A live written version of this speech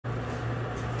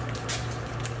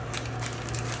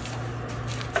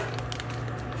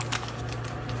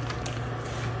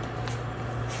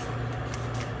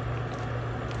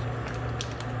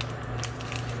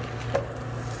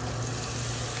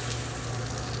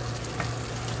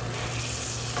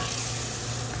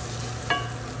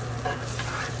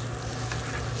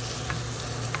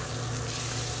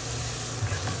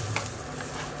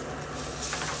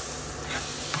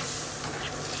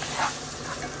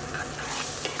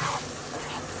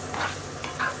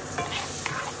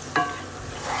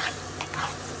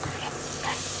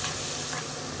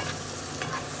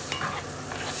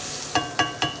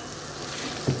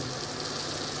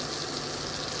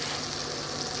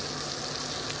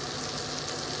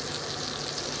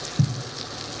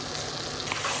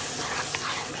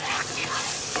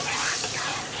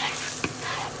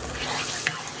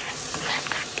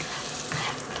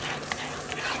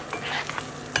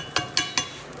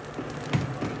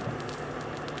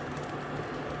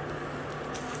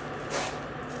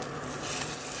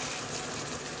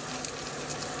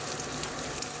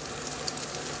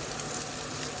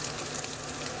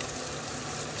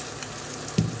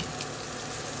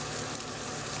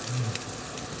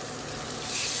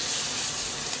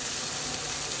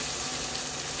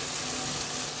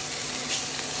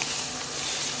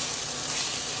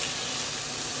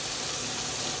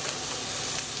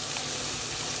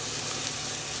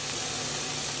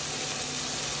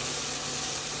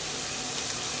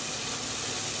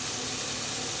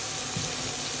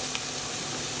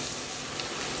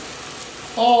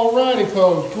Alrighty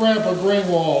folks, Grandpa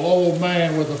Greenwald, old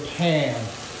man with a pan.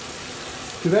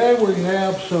 Today we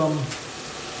have some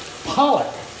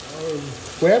pollock.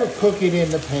 We have it cooking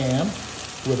in the pan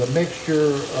with a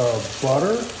mixture of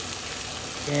butter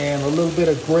and a little bit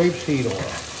of grapeseed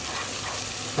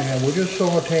oil. And we're just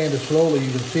sauteing it slowly. You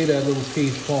can see that little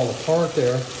piece fall apart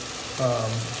there.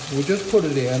 We'll just put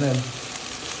it in and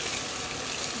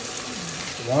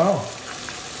wow.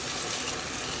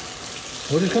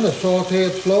 We're just going to saute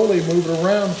it slowly, move it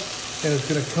around, and it's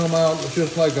going to come out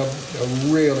just like a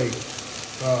really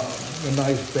a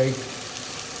nice baked,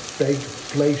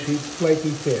 flaky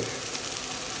fish.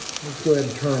 Let's go ahead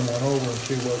and turn one over and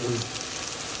see what we...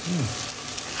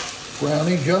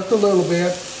 Browning just a little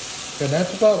bit, and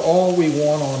that's about all we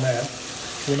want on that.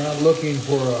 We're not looking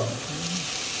for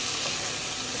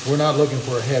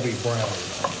a heavy browning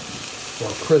or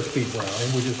a crispy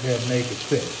browning. We just have naked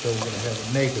fish, so we're going to have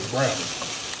a naked browning.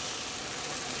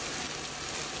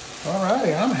 All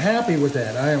righty, I'm happy with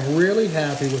that. I am really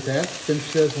happy with that. It's been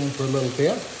sizzling for a little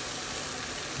bit.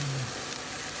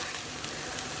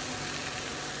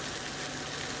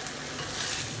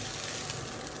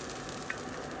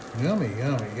 Yummy,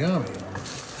 yummy, yummy.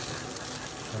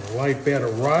 A light bed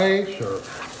of rice, or,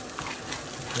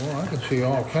 well, I can see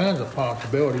all kinds of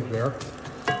possibilities there.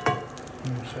 Let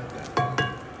me set that down.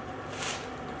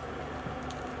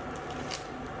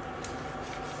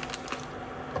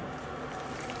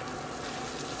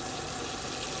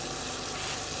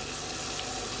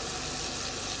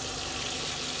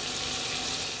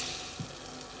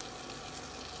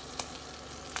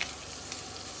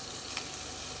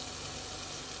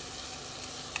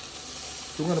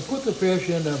 We're going to put the fish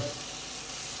in the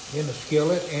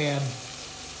skillet, and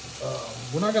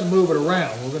we're not going to move it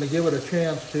around. We're going to give it a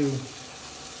chance to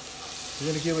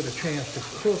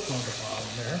cook on the bottom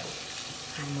there.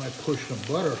 We might push some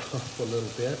butter up a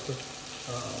little bit, but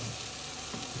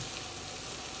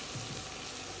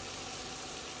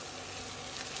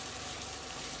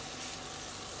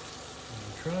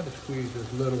I'm trying to squeeze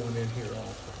this little one in here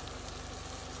also.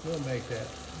 We'll make that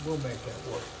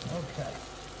work. Okay.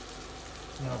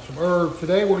 Now some herbs.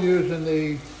 Today we're using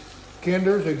the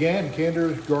Kinder's, again,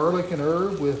 Kinder's garlic and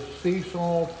herb with sea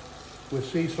salt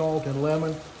and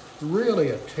lemon. Really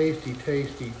a tasty.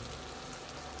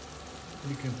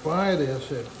 You can buy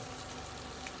this at,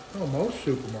 well, most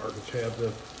supermarkets have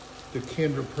the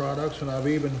Kinder products, and I've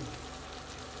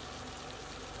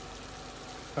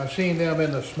seen them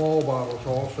in the small bottles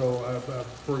also.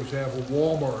 For example,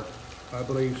 Walmart, I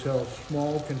believe, sells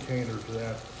small containers of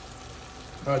that.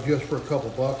 Just for a couple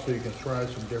bucks, so you can try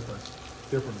some different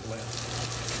blends.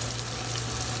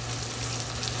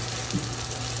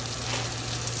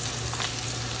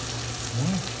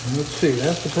 Well, let's see,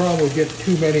 that's the problem with getting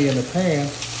too many in the pan.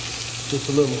 It's just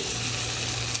a little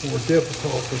more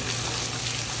difficult to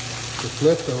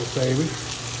flip those babies.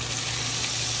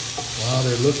 Wow,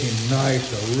 they're looking nice,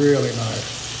 though, really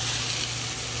nice.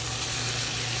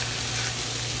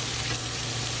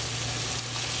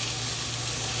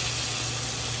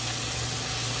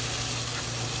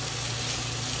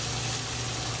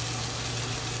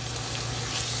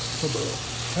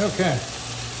 Okay,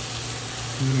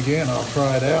 and again, I'll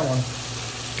try that one.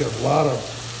 Got a lot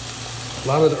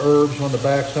of the herbs on the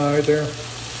back side there.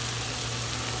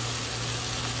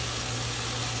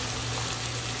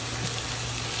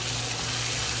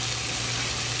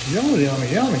 Yummy, yummy,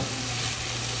 yummy.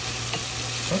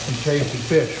 That's some tasty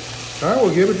fish. All right,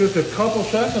 we'll give it just a couple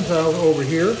seconds out over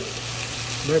here.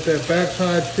 Let that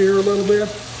backside sear a little bit,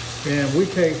 and we're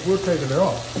taking it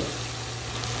off.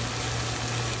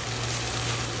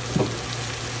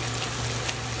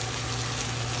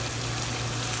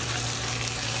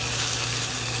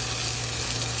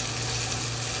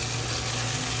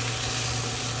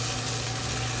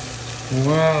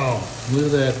 Wow,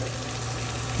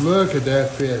 look at that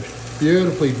fish.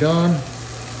 Beautifully done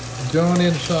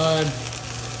inside.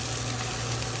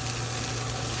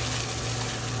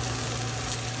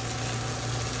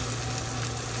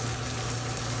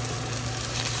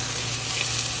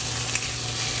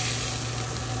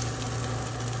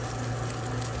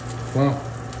 Wow.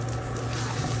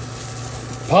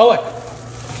 Pollock,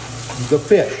 the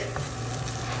fish.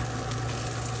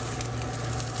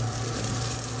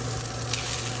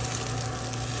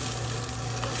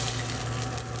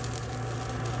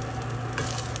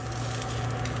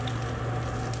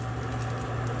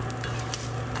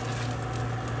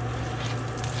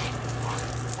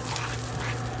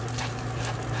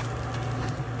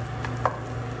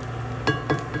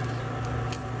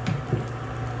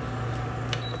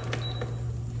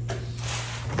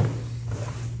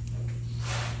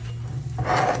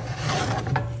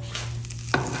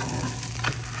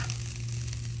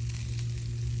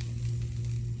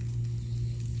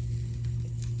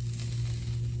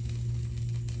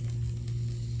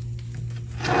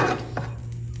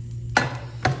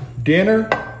 Dinner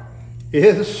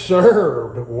is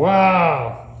served.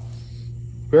 Wow.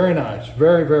 Very nice.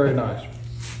 Very, very nice.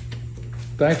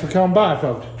 Thanks for coming by,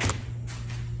 folks.